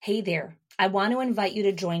Hey there. I want to invite you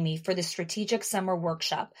to join me for the Strategic Summer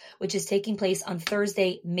Workshop, which is taking place on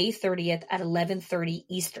Thursday, May 30th at 11:30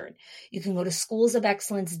 Eastern. You can go to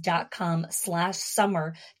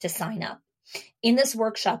schoolsofexcellence.com/summer to sign up. In this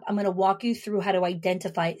workshop, I'm going to walk you through how to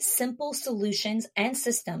identify simple solutions and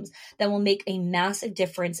systems that will make a massive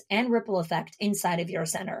difference and ripple effect inside of your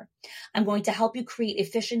center. I'm going to help you create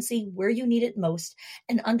efficiency where you need it most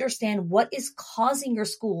and understand what is causing your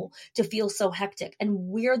school to feel so hectic and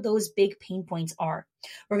where those big pain points are.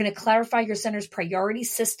 We're going to clarify your center's priority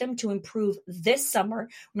system to improve this summer.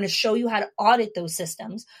 I'm going to show you how to audit those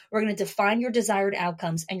systems. We're going to define your desired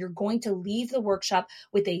outcomes, and you're going to leave the workshop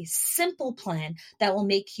with a simple plan that will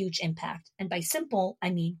make huge impact. And by simple, I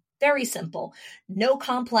mean very simple. No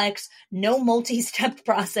complex, no multi-step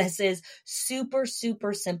processes, super,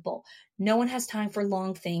 super simple. No one has time for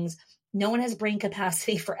long things. No one has brain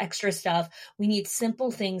capacity for extra stuff. We need simple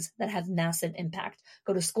things that have massive impact.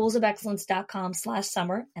 Go to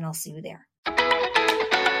schoolsofexcellence.com/summer, and I'll see you there.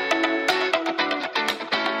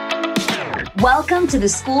 Welcome to the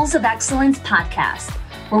Schools of Excellence podcast,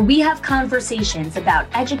 where we have conversations about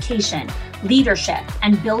education, leadership,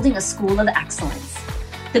 and building a school of excellence.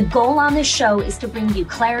 The goal on this show is to bring you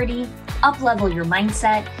clarity, up-level your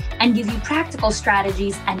mindset, and give you practical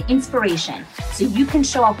strategies and inspiration so you can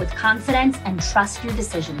show up with confidence and trust your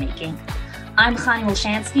decision-making. I'm Chani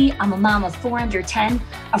Wolshansky. I'm a mom of 4 under 10,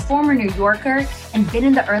 a former New Yorker, and been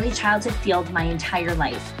in the early childhood field my entire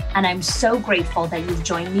life. And I'm so grateful that you've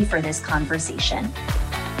joined me for this conversation.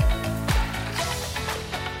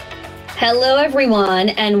 Hello, everyone,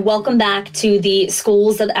 and welcome back to the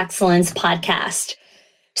Schools of Excellence podcast.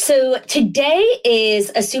 So today is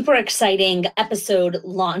a super exciting episode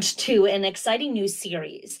launch to an exciting new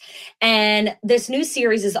series. And this new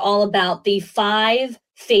series is all about the 5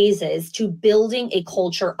 phases to building a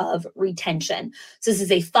culture of retention. So this is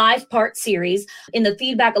a 5-part series. In the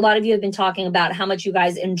feedback, a lot of you have been talking about how much you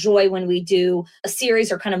guys enjoy when we do a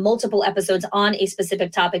series or kind of multiple episodes on a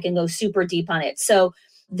specific topic and go super deep on it. So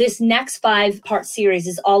this next 5-part series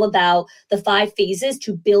is all about the 5 phases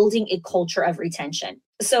to building a culture of retention.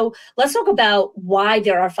 So let's talk about why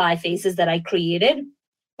there are 5 phases that I created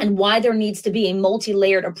and why there needs to be a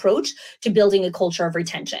multi-layered approach to building a culture of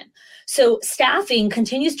retention. So staffing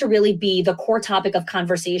continues to really be the core topic of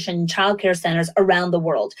conversation in childcare centers around the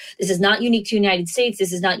world. This is not unique to the United States.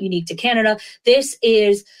 This is not unique to Canada. This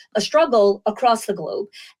is a struggle across the globe.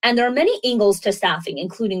 And there are many angles to staffing,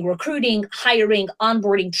 including recruiting, hiring,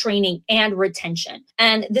 onboarding, training, and retention.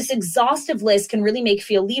 And this exhaustive list can really make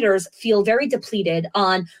leaders feel very depleted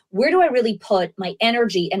on where do I really put my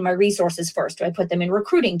energy and my resources first? Do I put them in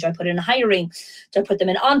recruiting? Do I put it in hiring? Do I put them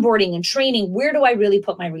in onboarding and training? Where do I really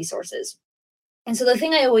put my resources? And so the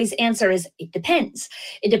thing I always answer is it depends.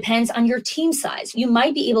 It depends on your team size. You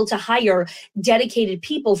might be able to hire dedicated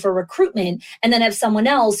people for recruitment and then have someone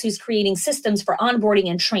else who's creating systems for onboarding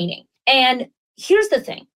and training. And here's the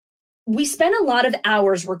thing. We spend a lot of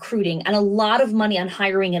hours recruiting and a lot of money on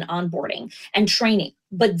hiring and onboarding and training.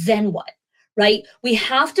 But then what? Right? We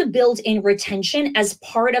have to build in retention as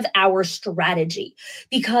part of our strategy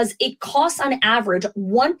because it costs on average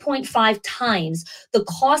 1.5 times the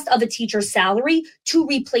cost of a teacher's salary to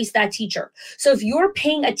replace that teacher. So if you're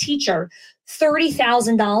paying a teacher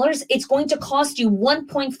 $30,000, it's going to cost you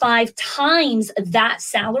 1.5 times that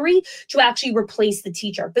salary to actually replace the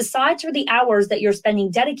teacher, besides for the hours that you're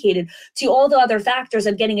spending dedicated to all the other factors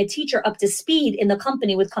of getting a teacher up to speed in the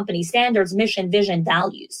company with company standards, mission, vision,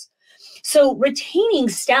 values. So retaining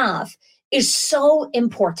staff is so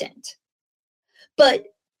important,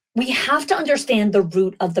 but we have to understand the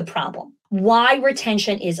root of the problem, why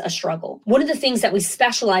retention is a struggle. One of the things that we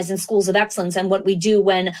specialize in Schools of Excellence and what we do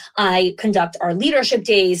when I conduct our leadership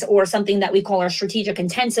days or something that we call our strategic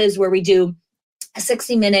intensives, where we do a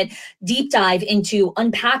 60-minute deep dive into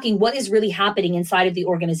unpacking what is really happening inside of the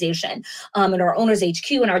organization. In our Owners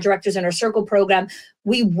HQ and our Directors Inner Circle program,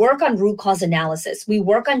 we work on root cause analysis. We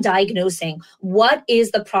work on diagnosing what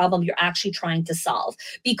is the problem you're actually trying to solve.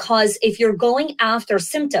 Because if you're going after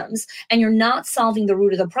symptoms and you're not solving the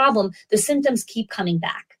root of the problem, the symptoms keep coming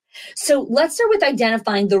back. So let's start with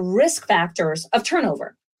identifying the risk factors of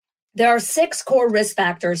turnover. There are 6 core risk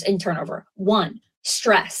factors in turnover. 1,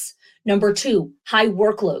 stress. Number 2, high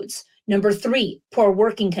workloads. Number 3, poor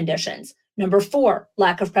working conditions. Number 4,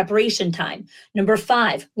 lack of preparation time. Number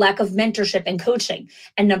 5, lack of mentorship and coaching.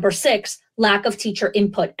 And number 6, lack of teacher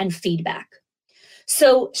input and feedback.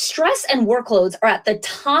 So stress and workloads are at the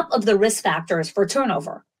top of the risk factors for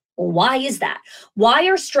turnover. Well, why is that? Why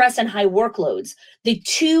are stress and high workloads the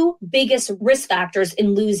 2 biggest risk factors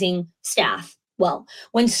in losing staff? Well,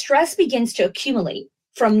 when stress begins to accumulate,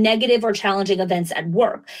 from negative or challenging events at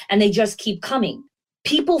work, and they just keep coming.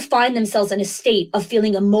 People find themselves in a state of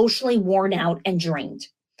feeling emotionally worn out and drained.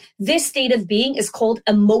 This state of being is called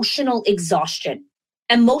emotional exhaustion.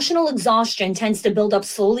 Emotional exhaustion tends to build up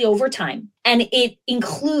slowly over time, and it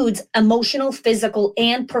includes emotional, physical,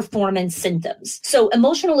 and performance symptoms. So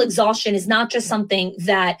emotional exhaustion is not just something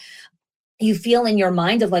that you feel in your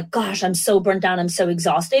mind of like, gosh, I'm so burnt out, I'm so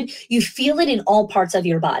exhausted. You feel it in all parts of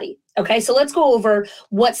your body. Okay, so let's go over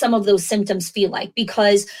what some of those symptoms feel like,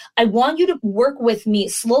 because I want you to work with me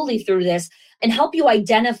slowly through this and help you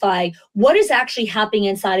identify what is actually happening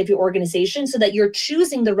inside of your organization so that you're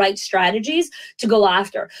choosing the right strategies to go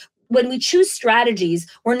after. When we choose strategies,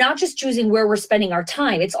 we're not just choosing where we're spending our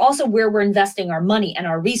time, it's also where we're investing our money and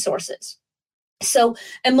our resources. So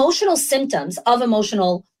emotional symptoms of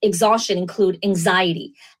emotional exhaustion include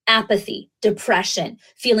anxiety, apathy, depression,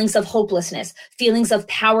 feelings of hopelessness, feelings of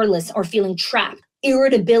powerless or feeling trapped,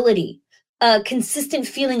 irritability, a consistent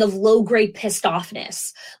feeling of low-grade pissed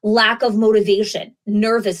offness, lack of motivation,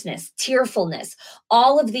 nervousness, tearfulness.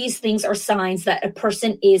 All of these things are signs that a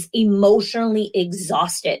person is emotionally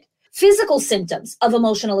exhausted. Physical symptoms of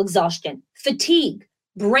emotional exhaustion: fatigue,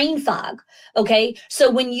 brain fog. Okay. So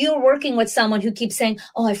when you're working with someone who keeps saying,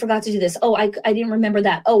 oh, I forgot to do this. Oh, I didn't remember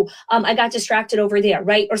that. Oh, I got distracted over there.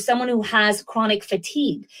 Right. Or someone who has chronic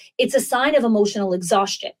fatigue, it's a sign of emotional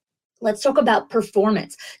exhaustion. Let's talk about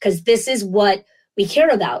performance, because this is what we care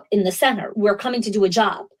about in the center. We're coming to do a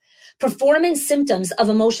job. Performance symptoms of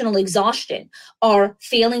emotional exhaustion are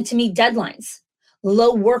failing to meet deadlines,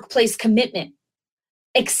 low workplace commitment,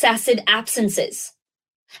 excessive absences,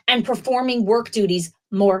 and performing work duties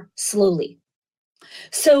more slowly.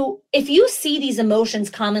 So if you see these emotions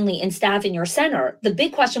commonly in staff in your center, the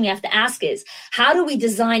big question we have to ask is, how do we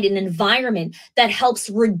design an environment that helps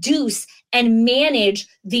reduce and manage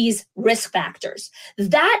these risk factors?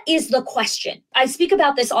 That is the question. I speak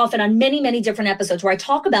about this often on many, many different episodes where I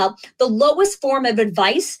talk about the lowest form of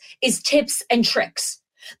advice is tips and tricks.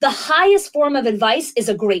 The highest form of advice is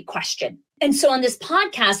a great question. And so on this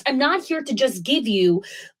podcast, I'm not here to just give you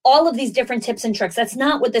all of these different tips and tricks. That's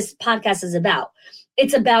not what this podcast is about.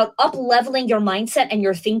 It's about up-leveling your mindset and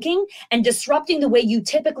your thinking and disrupting the way you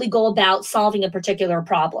typically go about solving a particular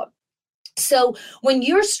problem. So when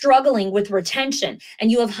you're struggling with retention and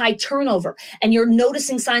you have high turnover and you're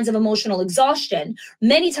noticing signs of emotional exhaustion,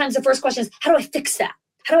 many times the first question is, how do I fix that?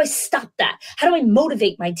 How do I stop that? How do I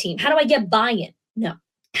motivate my team? How do I get buy-in? No.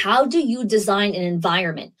 How do you design an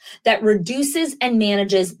environment that reduces and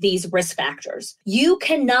manages these risk factors? You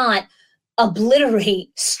cannot obliterate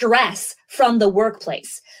stress from the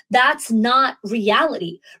workplace. That's not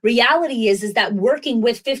reality. Reality is that working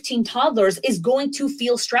with 15 toddlers is going to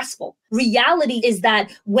feel stressful. Reality is that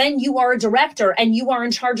when you are a director and you are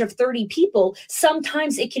in charge of 30 people,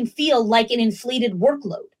 sometimes it can feel like an inflated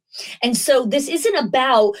workload. And so this isn't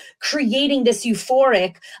about creating this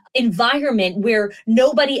euphoric environment where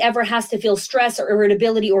nobody ever has to feel stress or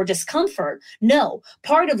irritability or discomfort. No,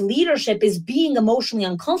 part of leadership is being emotionally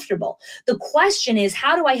uncomfortable. The question is,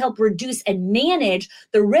 how do I help reduce and manage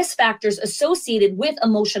the risk factors associated with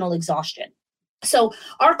emotional exhaustion? So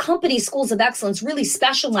our company, Schools of Excellence, really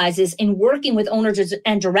specializes in working with owners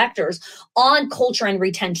and directors on culture and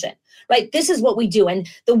retention. Right? This is what we do. And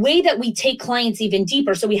the way that we take clients even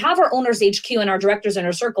deeper. So we have our owners HQ and our directors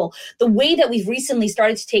inner circle. The way that we've recently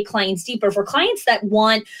started to take clients deeper for clients that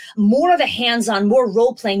want more of a hands-on, more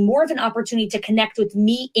role-playing, more of an opportunity to connect with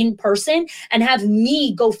me in person and have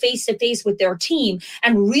me go face-to-face with their team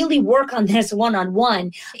and really work on this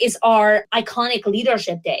one-on-one is our iconic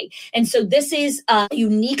leadership day. And so this is a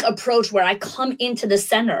unique approach where I come into the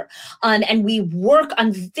center and we work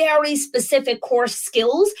on very specific core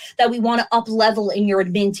skills that we want to up level in your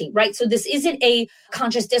admin team, right? So this isn't a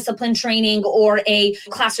conscious discipline training or a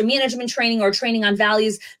classroom management training or training on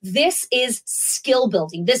values. This is skill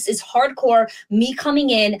building. This is hardcore me coming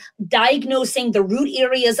in, diagnosing the root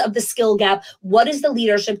areas of the skill gap. What is the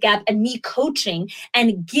leadership gap? And me coaching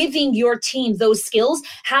and giving your team those skills,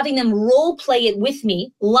 having them role play it with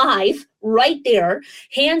me live right there,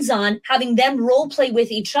 hands-on, having them role play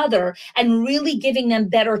with each other and really giving them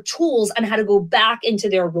better tools on how to go back into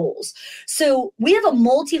their roles. So we have a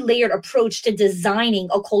multi-layered approach to designing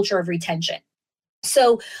a culture of retention.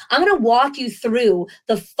 So I'm going to walk you through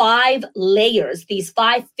the 5 layers, these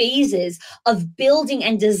 5 phases of building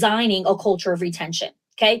and designing a culture of retention.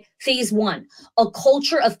 Okay. Phase 1, a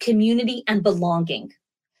culture of community and belonging.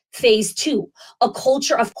 Phase 2, a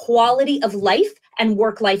culture of quality of life and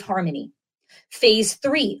work-life harmony. Phase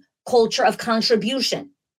 3, culture of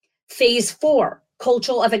contribution. Phase 4,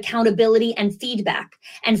 culture of accountability and feedback.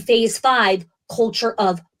 And phase 5, culture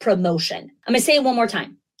of promotion. I'm going to say it one more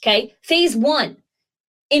time. Okay. Phase one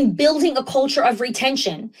in building a culture of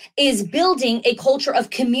retention is building a culture of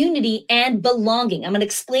community and belonging. I'm going to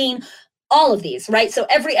explain all of these, right? So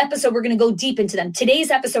every episode, we're going to go deep into them. Today's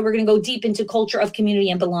episode, we're going to go deep into culture of community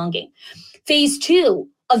and belonging. Phase two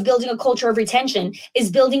of building a culture of retention is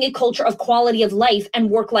building a culture of quality of life and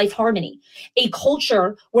work-life harmony, a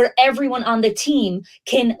culture where everyone on the team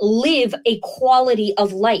can live a quality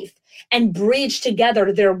of life and bridge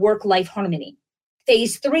together their work-life harmony.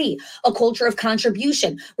 Phase three, a culture of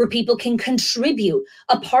contribution where people can contribute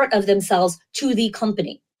a part of themselves to the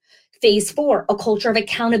company. Phase four, a culture of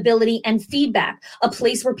accountability and feedback, a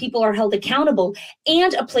place where people are held accountable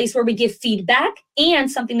and a place where we give feedback and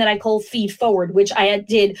something that I call feed forward, which I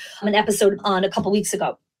did an episode on a couple weeks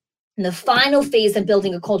ago. And the final phase of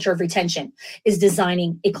building a culture of retention is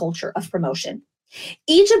designing a culture of promotion.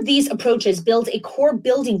 Each of these approaches builds a core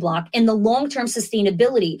building block in the long-term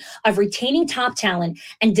sustainability of retaining top talent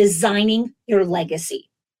and designing your legacy.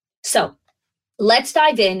 So let's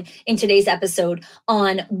dive in today's episode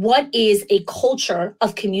on what is a culture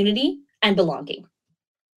of community and belonging.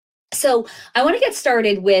 So I want to get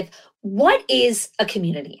started with what is a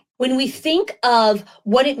community? When we think of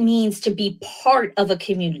what it means to be part of a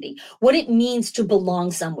community, what it means to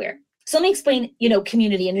belong somewhere. So let me explain,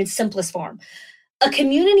 community in its simplest form. A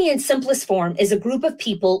community in simplest form is a group of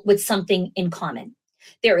people with something in common.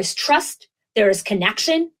 There is trust, there is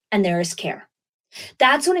connection, and there is care.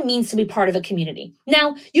 That's what it means to be part of a community.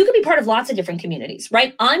 Now, you can be part of lots of different communities,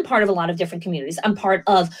 right? I'm part of a lot of different communities. I'm part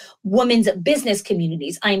of women's business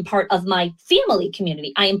communities. I am part of my family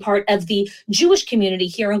community. I am part of the Jewish community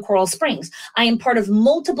here in Coral Springs. I am part of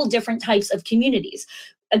multiple different types of communities.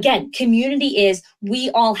 Again, community is we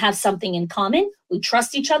all have something in common. We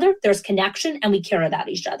trust each other. There's connection and we care about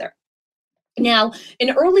each other. Now,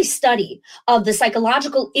 an early study of the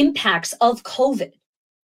psychological impacts of COVID,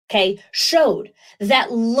 showed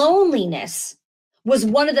that loneliness was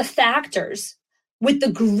one of the factors with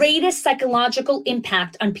the greatest psychological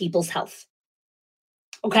impact on people's health.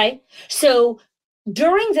 So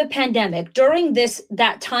during the pandemic, during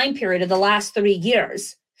that time period of the last 3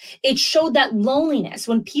 years, it showed that loneliness,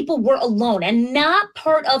 when people were alone and not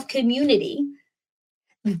part of community,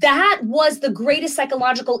 that was the greatest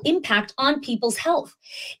psychological impact on people's health.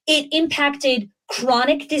 It impacted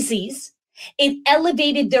chronic disease. It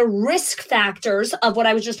elevated their risk factors of what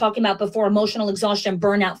I was just talking about before, emotional exhaustion,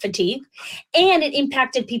 burnout, fatigue, and it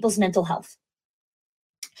impacted people's mental health.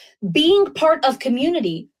 Being part of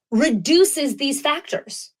community reduces these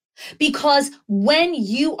factors. Because when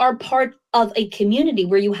you are part of a community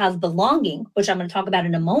where you have belonging, which I'm going to talk about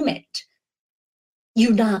in a moment,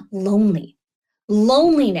 you're not lonely.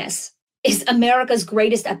 Loneliness is America's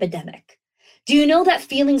greatest epidemic. Do you know that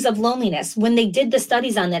feelings of loneliness, when they did the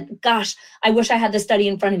studies on that, gosh, I wish I had the study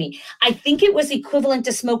in front of me. I think it was equivalent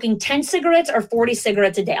to smoking 10 cigarettes or 40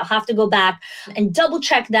 cigarettes a day. I'll have to go back and double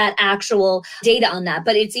check that actual data on that,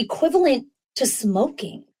 but it's equivalent to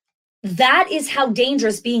smoking. That is how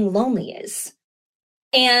dangerous being lonely is.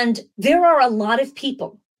 And there are a lot of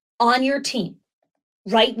people on your team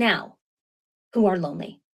right now who are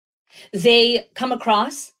lonely. They come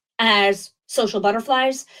across as social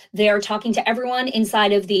butterflies. They're talking to everyone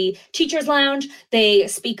inside of the teacher's lounge. They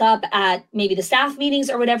speak up at maybe the staff meetings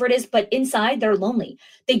or whatever it is, but inside they're lonely.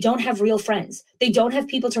 They don't have real friends. They don't have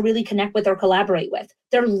people to really connect with or collaborate with.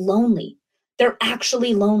 They're lonely. They're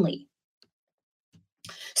actually lonely.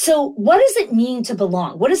 So what does it mean to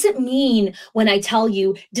belong? What does it mean when I tell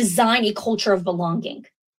you design a culture of belonging?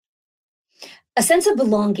 A sense of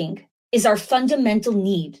belonging is our fundamental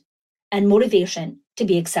need and motivation to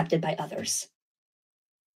be accepted by others.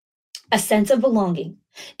 A sense of belonging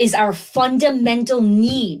is our fundamental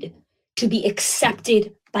need to be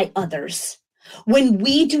accepted by others. When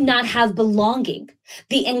we do not have belonging,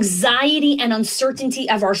 the anxiety and uncertainty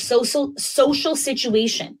of our social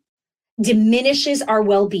situation diminishes our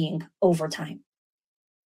well-being over time.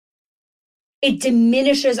 It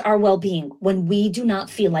diminishes our well-being when we do not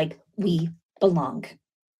feel like we belong.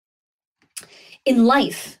 In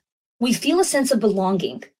life, we feel a sense of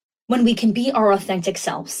belonging when we can be our authentic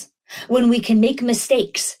selves, when we can make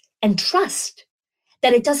mistakes and trust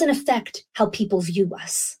that it doesn't affect how people view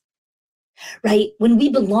us, right? When we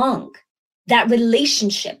belong, that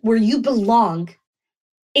relationship where you belong,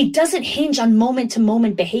 it doesn't hinge on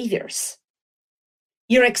moment-to-moment behaviors.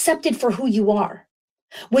 You're accepted for who you are.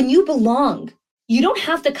 When you belong, you don't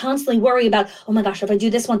have to constantly worry about, oh my gosh, if I do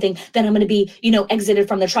this one thing, then I'm going to be, exited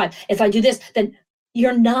from the tribe. If I do this, then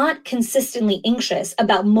you're not consistently anxious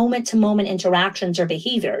about moment-to-moment interactions or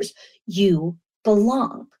behaviors. You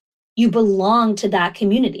belong. You belong to that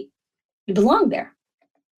community. You belong there.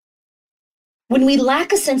 When we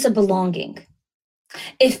lack a sense of belonging,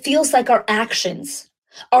 it feels like our actions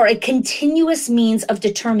are a continuous means of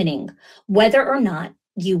determining whether or not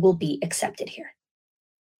you will be accepted here.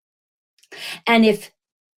 And if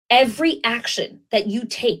every action that you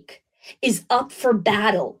take is up for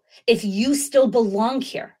battle, if you still belong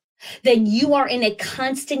here, then you are in a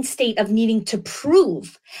constant state of needing to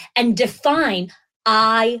prove and define,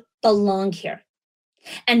 I belong here.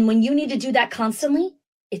 And when you need to do that constantly,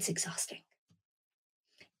 it's exhausting.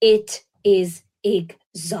 It is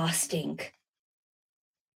exhausting.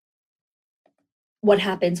 What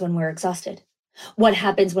happens when we're exhausted? What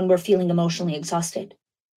happens when we're feeling emotionally exhausted?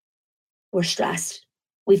 We're stressed.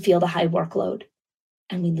 We feel the high workload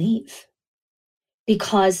and we leave.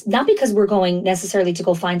 Not because we're going necessarily to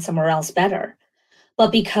go find somewhere else better,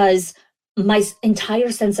 but because my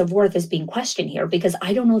entire sense of worth is being questioned here because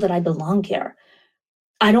I don't know that I belong here.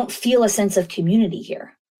 I don't feel a sense of community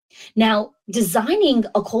here. Now, designing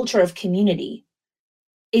a culture of community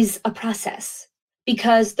is a process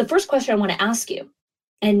because the first question I want to ask you,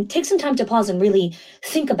 and take some time to pause and really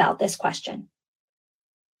think about this question.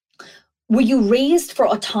 Were you raised for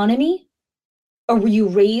autonomy or were you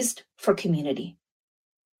raised for community?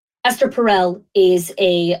 Esther Perel is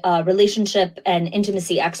a relationship and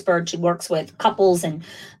intimacy expert. She works with couples and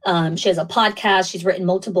she has a podcast. She's written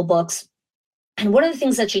multiple books. And one of the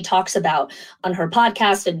things that she talks about on her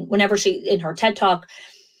podcast and whenever in her TED Talk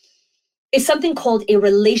is something called a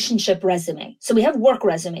relationship resume. So we have work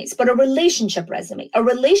resumes, but a relationship resume. A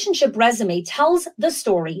relationship resume tells the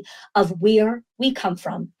story of where we come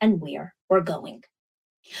from and where we're going.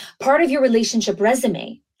 Part of your relationship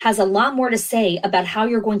resume has a lot more to say about how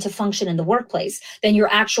you're going to function in the workplace than your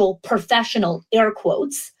actual professional, air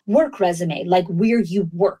quotes, work resume, like where you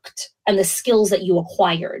worked and the skills that you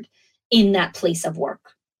acquired in that place of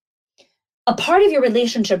work. A part of your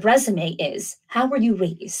relationship resume is, how were you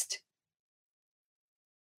raised?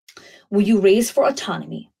 Were you raised for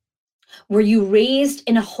autonomy? Were you raised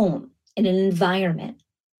in a home, in an environment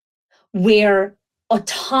where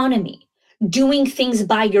autonomy, doing things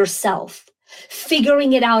by yourself,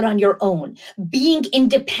 figuring it out on your own, being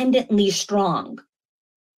independently strong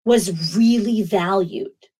was really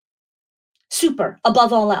valued? Super,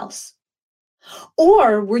 above all else.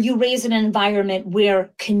 Or were you raised in an environment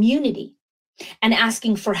where community and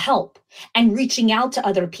asking for help and reaching out to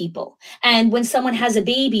other people? And when someone has a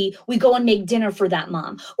baby, we go and make dinner for that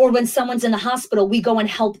mom. Or when someone's in the hospital, we go and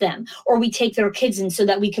help them. Or we take their kids in so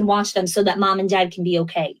that we can watch them so that mom and dad can be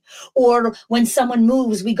okay. Or when someone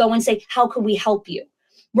moves, we go and say, how can we help you?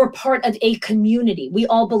 We're part of a community. We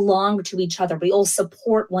all belong to each other. We all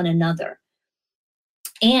support one another.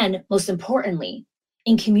 And most importantly,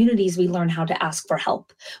 in communities, we learn how to ask for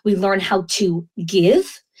help. We learn how to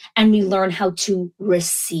give and we learn how to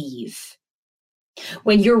receive.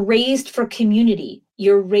 When you're raised for community,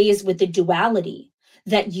 you're raised with the duality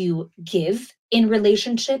that you give in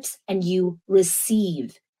relationships and you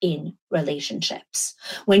receive in relationships.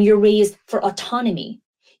 When you're raised for autonomy,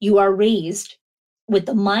 you are raised with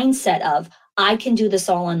the mindset of, I can do this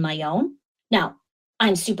all on my own. Now,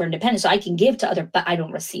 I'm super independent, so I can give to others, but I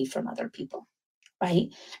don't receive from other people, right?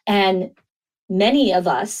 And many of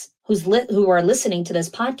us who are listening to this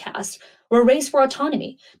podcast were raised for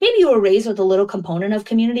autonomy. Maybe you were raised with a little component of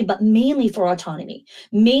community, but mainly for autonomy,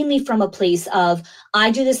 mainly from a place of,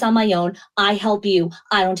 I do this on my own, I help you,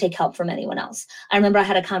 I don't take help from anyone else. I remember I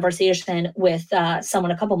had a conversation with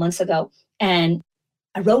someone a couple months ago, and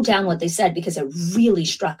I wrote down what they said because it really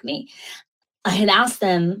struck me. I had asked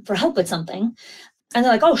them for help with something, and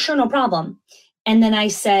they're like, oh, sure, no problem. And then I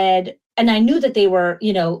said, and I knew that they were,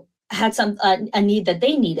 had a need that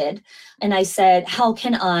they needed. And I said, how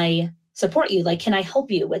can I support you? Like, can I help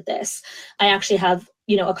you with this? I actually have,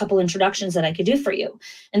 a couple introductions that I could do for you.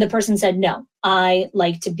 And the person said, no, I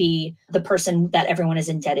like to be the person that everyone is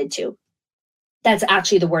indebted to. That's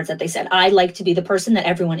actually the words that they said. I like to be the person that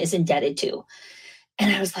everyone is indebted to.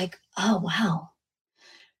 And I was like, oh, wow.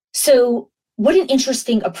 So what an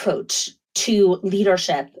interesting approach to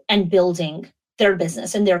leadership and building their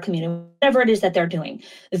business and their community, whatever it is that they're doing.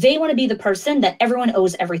 They want to be the person that everyone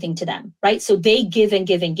owes everything to them, right? So they give and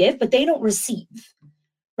give and give, but they don't receive,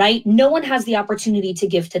 right? No one has the opportunity to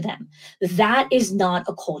give to them. That is not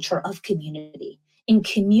a culture of community. In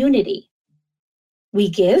community, we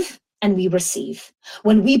give and we receive.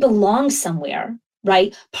 When we belong somewhere,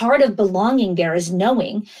 right? Part of belonging there is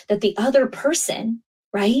knowing that the other person,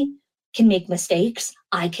 right, can make mistakes.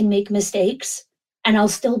 I can make mistakes and I'll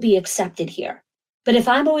still be accepted here. But if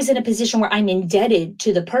I'm always in a position where I'm indebted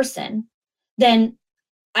to the person, then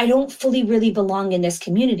I don't fully really belong in this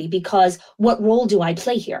community because what role do I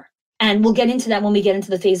play here? And we'll get into that when we get into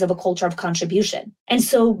the phase of a culture of contribution. And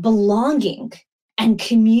so belonging and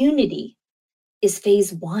community is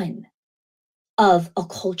phase one of a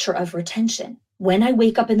culture of retention. When I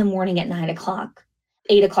wake up in the morning at 9 o'clock,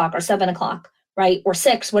 8 o'clock, or 7 o'clock, right? Or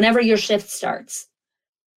 6, whenever your shift starts,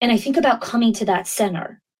 and I think about coming to that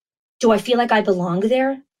center, do I feel like I belong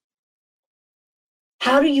there?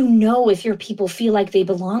 How do you know if your people feel like they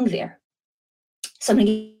belong there? So I'm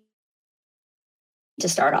going to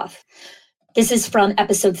start off. This is from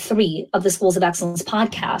episode 3 of the Schools of Excellence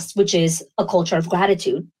podcast, which is a culture of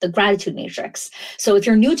gratitude, the gratitude matrix. So if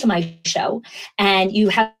you're new to my show and you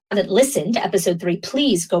haven't listened to episode 3,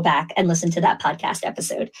 please go back and listen to that podcast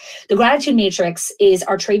episode. The gratitude matrix is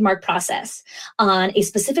our trademark process on a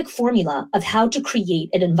specific formula of how to create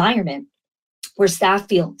an environment where staff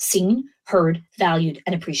feel seen, heard, valued,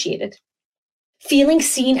 and appreciated. Feeling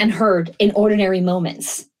seen and heard in ordinary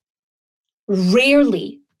moments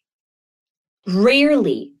rarely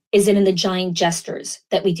is it in the giant gestures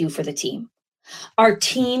that we do for the team. Our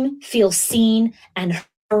team feels seen and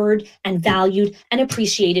heard and valued and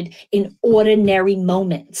appreciated in ordinary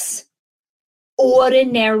moments.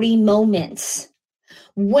 Ordinary moments.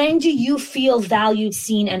 When do you feel valued,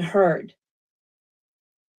 seen, and heard?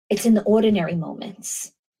 It's in the ordinary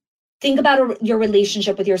moments. Think about your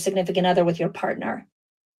relationship with your significant other, with your partner,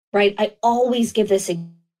 right? I always give this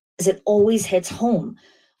because it always hits home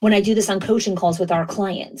when I do this on coaching calls with our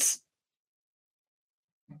clients.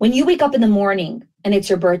 When you wake up in the morning and it's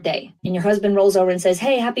your birthday and your husband rolls over and says,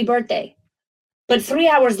 hey, happy birthday. But 3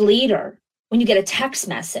 hours later, when you get a text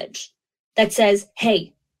message that says,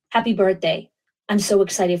 hey, happy birthday. I'm so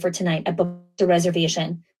excited for tonight. I booked a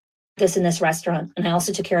reservation, this in this restaurant, and I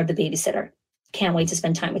also took care of the babysitter. Can't wait to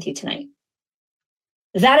spend time with you tonight.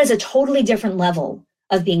 That is a totally different level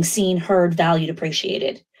of being seen, heard, valued,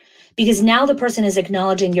 appreciated. Because now the person is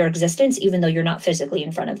acknowledging your existence, even though you're not physically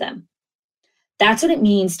in front of them. That's what it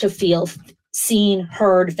means to feel seen,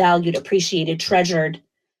 heard, valued, appreciated, treasured,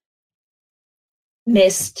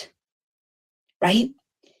 missed, right?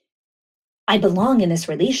 I belong in this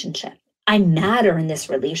relationship. I matter in this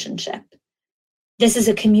relationship. This is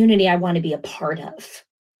a community I want to be a part of.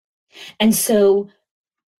 And so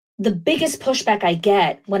the biggest pushback I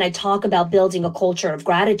get when I talk about building a culture of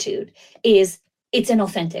gratitude is it's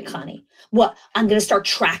inauthentic, honey. What, I'm going to start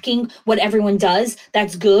tracking what everyone does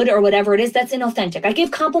that's good or whatever it is, that's inauthentic. I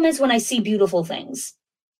give compliments when I see beautiful things.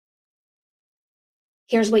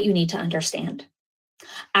 Here's what you need to understand.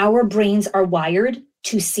 Our brains are wired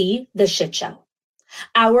to see the shit show.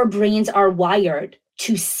 Our brains are wired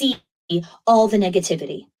to see all the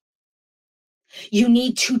negativity. You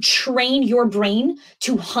need to train your brain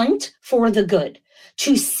to hunt for the good,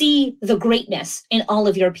 to see the greatness in all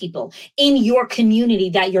of your people, in your community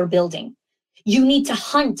that you're building. You need to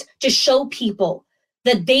hunt to show people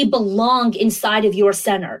that they belong inside of your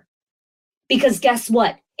center. Because guess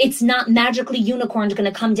what? It's not magically unicorns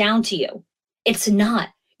going to come down to you. It's not.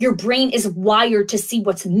 Your brain is wired to see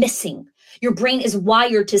what's missing. Your brain is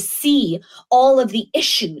wired to see all of the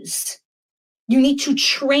issues. You need to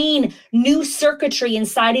train new circuitry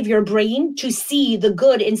inside of your brain to see the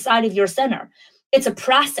good inside of your center. It's a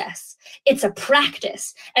process. It's a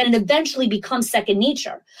practice. And it eventually becomes second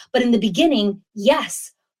nature. But in the beginning,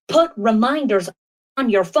 yes, put reminders on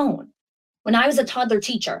your phone. When I was a toddler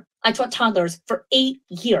teacher, I taught toddlers for 8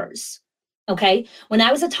 years. Okay? When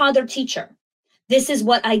I was a toddler teacher, this is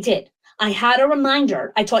what I did. I had a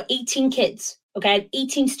reminder. I taught 18 kids. Okay? I had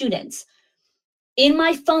 18 students. In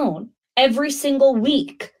my phone, every single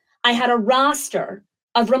week, I had a roster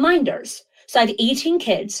of reminders. So I had 18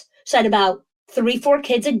 kids. So I had about 3-4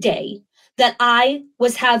 kids a day that I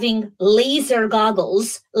was having laser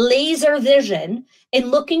goggles, laser vision,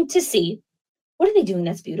 and looking to see, what are they doing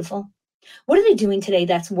that's beautiful? What are they doing today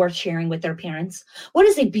that's worth sharing with their parents? What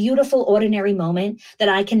is a beautiful, ordinary moment that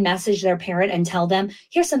I can message their parent and tell them,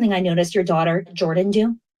 here's something I noticed your daughter, Jordan,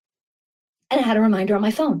 do? And I had a reminder on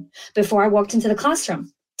my phone before I walked into the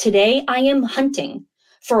classroom. Today, I am hunting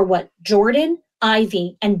for what Jordan,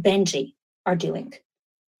 Ivy, and Benji are doing.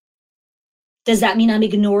 Does that mean I'm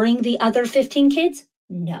ignoring the other 15 kids?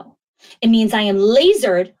 No. It means I am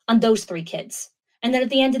lasered on those 3 kids. And then at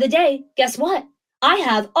the end of the day, guess what? I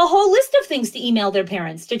have a whole list of things to email their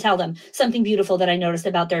parents to tell them something beautiful that I noticed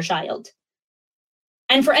about their child.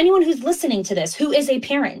 And for anyone who's listening to this, who is a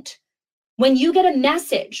parent, when you get a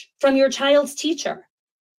message from your child's teacher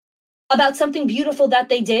about something beautiful that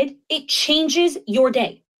they did, it changes your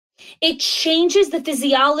day. It changes the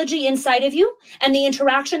physiology inside of you and the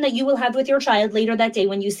interaction that you will have with your child later that day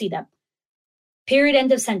when you see them. Period,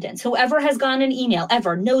 end of sentence. Whoever has gotten an email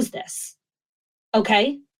ever knows this.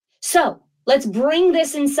 Okay? So let's bring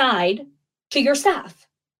this inside to your staff.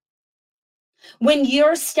 When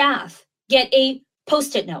your staff get a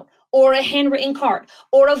Post-it note or a handwritten card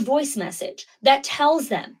or a voice message that tells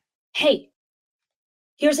them, hey,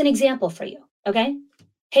 here's an example for you, okay?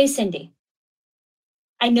 Hey, Cindy,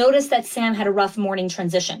 I noticed that Sam had a rough morning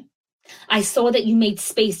transition. I saw that you made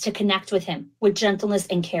space to connect with him with gentleness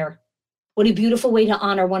and care. What a beautiful way to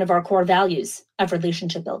honor one of our core values of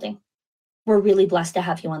relationship building. We're really blessed to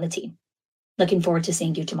have you on the team. Looking forward to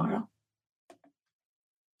seeing you tomorrow.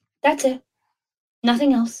 That's it.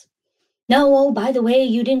 Nothing else. No, oh, by the way,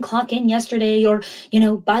 you didn't clock in yesterday, or,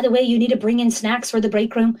 by the way, you need to bring in snacks for the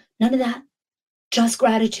break room. None of that. Just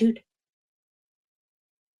gratitude.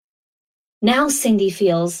 Now Cindy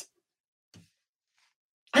feels,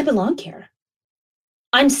 I belong here.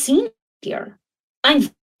 I'm seen here. I'm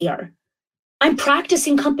here. I'm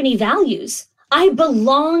practicing company values. I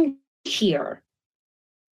belong here.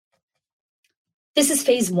 This is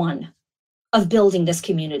phase 1 of building this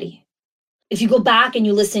community. If you go back and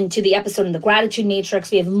you listen to the episode in the Gratitude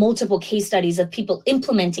Matrix, we have multiple case studies of people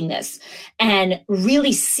implementing this and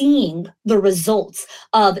really seeing the results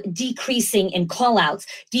of decreasing in call-outs,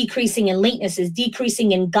 decreasing in latenesses,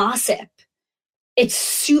 decreasing in gossip. It's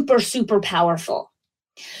super, super powerful.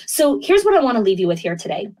 So here's what I want to leave you with here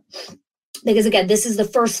today. Because again, this is the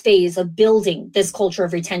first phase of building this culture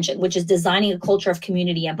of retention, which is designing a culture of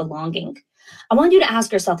community and belonging. I want you to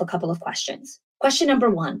ask yourself a couple of questions. Question number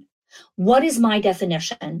 1. What is my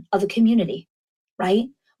definition of a community, right?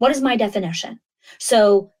 What is my definition?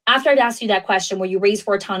 So after I'd asked you that question, were you raised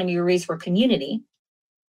for autonomy or raised for community?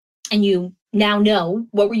 And you now know,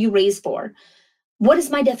 what were you raised for? What is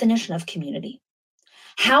my definition of community?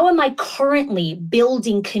 How am I currently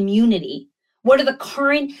building community? What are the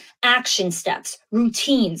current action steps,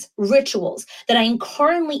 routines, rituals that I am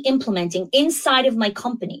currently implementing inside of my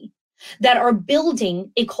company that are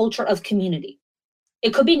building a culture of community?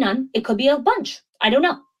 It could be none. It could be a bunch. I don't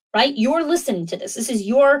know, right? You're listening to this. This is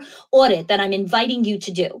your audit that I'm inviting you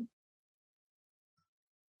to do.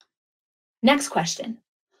 Next question.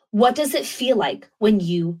 What does it feel like when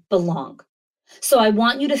you belong? So I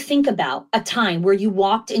want you to think about a time where you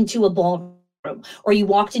walked into a ballroom, or you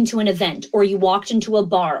walked into an event, or you walked into a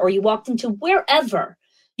bar, or you walked into wherever.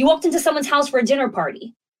 You walked into someone's house for a dinner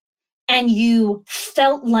party, and you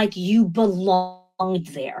felt like you belonged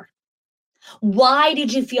there. Why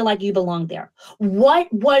did you feel like you belonged there?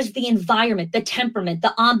 What was the environment, the temperament,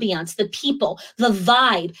 the ambiance, the people, the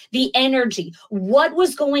vibe, the energy? What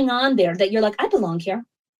was going on there that you're like, I belong here?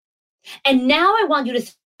 And now I want you to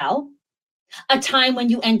think about a time when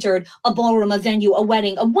you entered a ballroom, a venue, a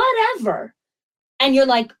wedding, a whatever, and you're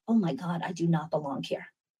like, oh my God, I do not belong here.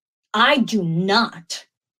 I do not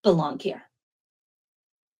belong here.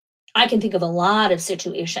 I can think of a lot of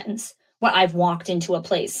situations where I've walked into a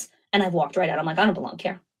place and I've walked right out. I'm like, I don't belong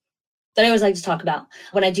here. That I always like to talk about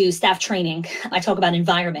when I do staff training, I talk about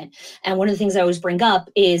environment. And one of the things I always bring up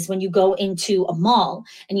is when you go into a mall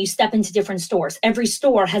and you step into different stores, every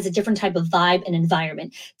store has a different type of vibe and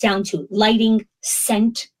environment, down to lighting,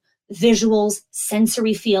 scent, visuals,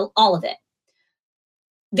 sensory feel, all of it.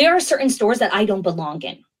 There are certain stores that I don't belong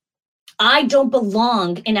in. I don't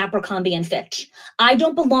belong in Abercrombie and Fitch. I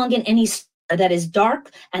don't belong in any store that is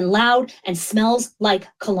dark and loud and smells like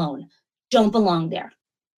cologne. Don't belong there.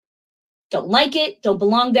 Don't like it, don't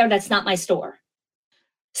belong there, that's not my store.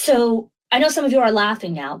 So I know some of you are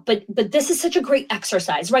laughing now, but this is such a great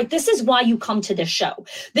exercise, right? This is why you come to this show.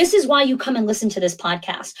 This is why you come and listen to this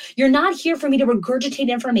podcast. You're not here for me to regurgitate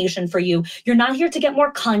information for you. You're not here to get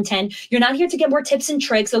more content. You're not here to get more tips and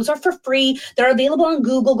tricks. Those are for free. They're available on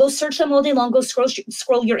Google. Go search them all day long. Go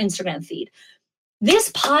scroll your Instagram feed.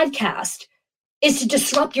 This podcast is to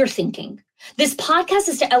disrupt your thinking. This podcast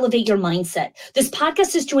is to elevate your mindset. This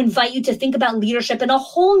podcast is to invite you to think about leadership in a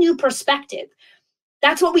whole new perspective.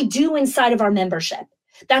 That's what we do inside of our membership.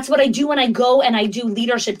 That's what I do when I go and I do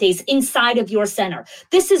leadership days inside of your center.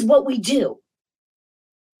 This is what we do.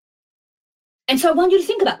 And so I want you to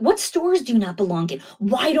think about, what stores do you not belong in?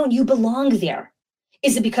 Why don't you belong there?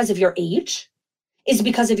 Is it because of your age? Is it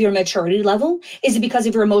because of your maturity level? Is it because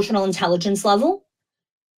of your emotional intelligence level?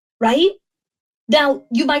 Right? Now,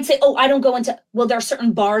 you might say, oh, I don't go into, well, there are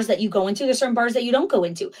certain bars that you go into. There's certain bars that you don't go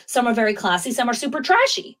into. Some are very classy. Some are super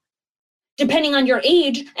trashy. Depending on your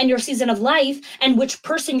age and your season of life and which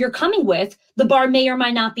person you're coming with, the bar may or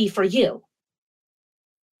might not be for you.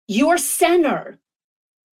 Your center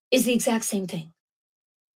is the exact same thing.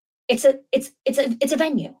 It's a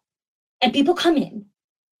venue. And people come in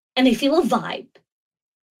and they feel a vibe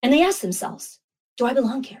and they ask themselves, Do I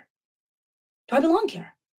belong here? Do I belong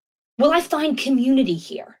here? Will I find community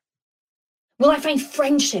here? Will I find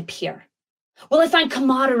friendship here? Will I find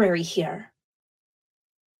camaraderie here?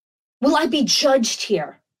 Will I be judged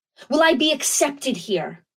here? Will I be accepted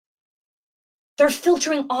here? They're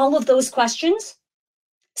filtering all of those questions.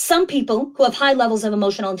 Some people who have high levels of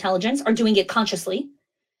emotional intelligence are doing it consciously,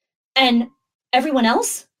 and everyone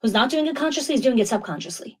else who's not doing it consciously is doing it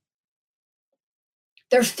subconsciously.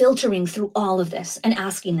 They're filtering through all of this and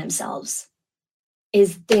asking themselves,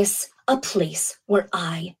 is this a place where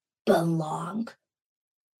I belong?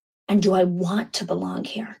 And do I want to belong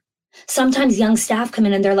here? Sometimes young staff come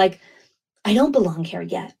in and they're like, I don't belong here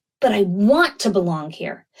yet, but I want to belong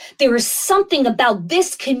here. There is something about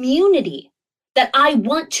this community that I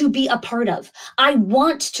want to be a part of. I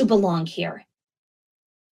want to belong here.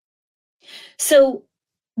 So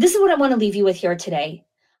this is what I want to leave you with here today.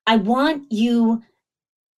 I want you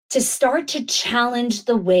to start to challenge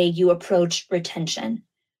the way you approach retention.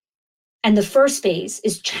 And the first phase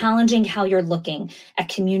is challenging how you're looking at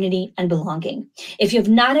community and belonging. If you have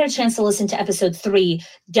not had a chance to listen to episode 3,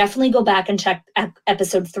 definitely go back and check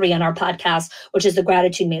episode 3 on our podcast, which is the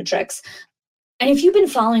Gratitude Matrix. And if you've been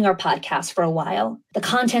following our podcast for a while, the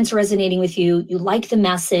content's resonating with you, you like the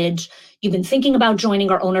message, you've been thinking about joining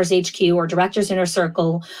our Owners HQ or Directors Inner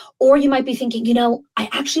Circle, or you might be thinking, I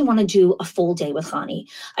actually want to do a full day with Hani.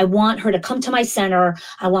 I want her to come to my center.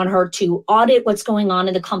 I want her to audit what's going on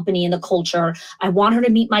in the company and the culture. I want her to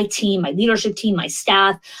meet my team, my leadership team, my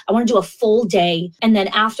staff. I want to do a full day. And then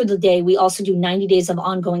after the day, we also do 90 days of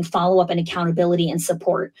ongoing follow-up and accountability and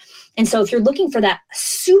support. And so if you're looking for that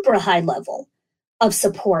super high level of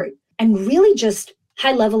support and really just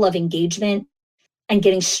high level of engagement and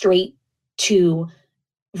getting straight to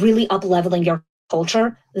really up leveling your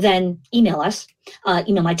culture, then email us,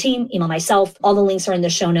 email my team, email myself. All the links are in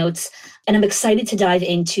the show notes. And I'm excited to dive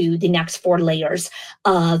into the next 4 layers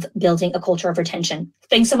of building a culture of retention.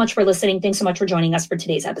 Thanks so much for listening. Thanks so much for joining us for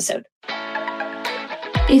today's episode.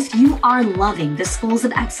 If you are loving the Schools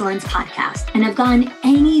of Excellence podcast and have gotten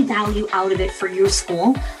any value out of it for your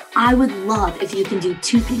school, I would love if you can do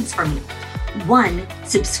 2 things for me. 1,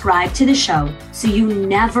 subscribe to the show so you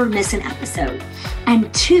never miss an episode.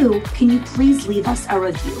 And 2, can you please leave us a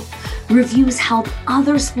review? Reviews help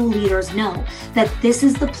other school leaders know that this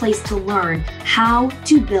is the place to learn how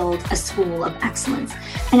to build a school of excellence.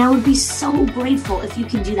 And I would be so grateful if you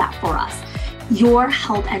can do that for us. Your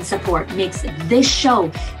help and support makes this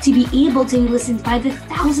show to be able to be listened by the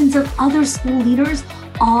thousands of other school leaders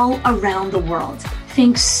all around the world.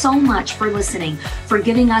 Thanks so much for listening, for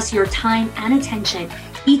giving us your time and attention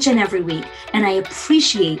each and every week. And I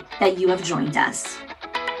appreciate that you have joined us.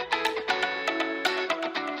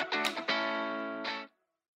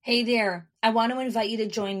 Hey there. I want to invite you to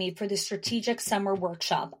join me for the Strategic Summer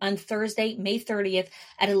Workshop on Thursday, May 30th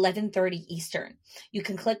at 11:30 Eastern. You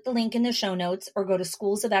can click the link in the show notes or go to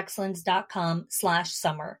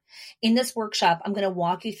schoolsofexcellence.com/summer. In this workshop, I'm going to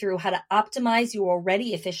walk you through how to optimize your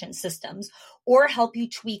already efficient systems or help you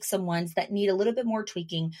tweak some ones that need a little bit more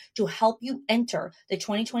tweaking to help you enter the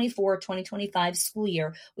 2024-2025 school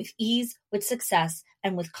year with ease, with success,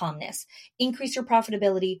 and with calmness. Increase your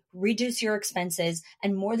profitability, reduce your expenses,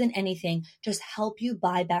 and more than anything, just help you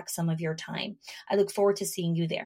buy back some of your time. I look forward to seeing you there.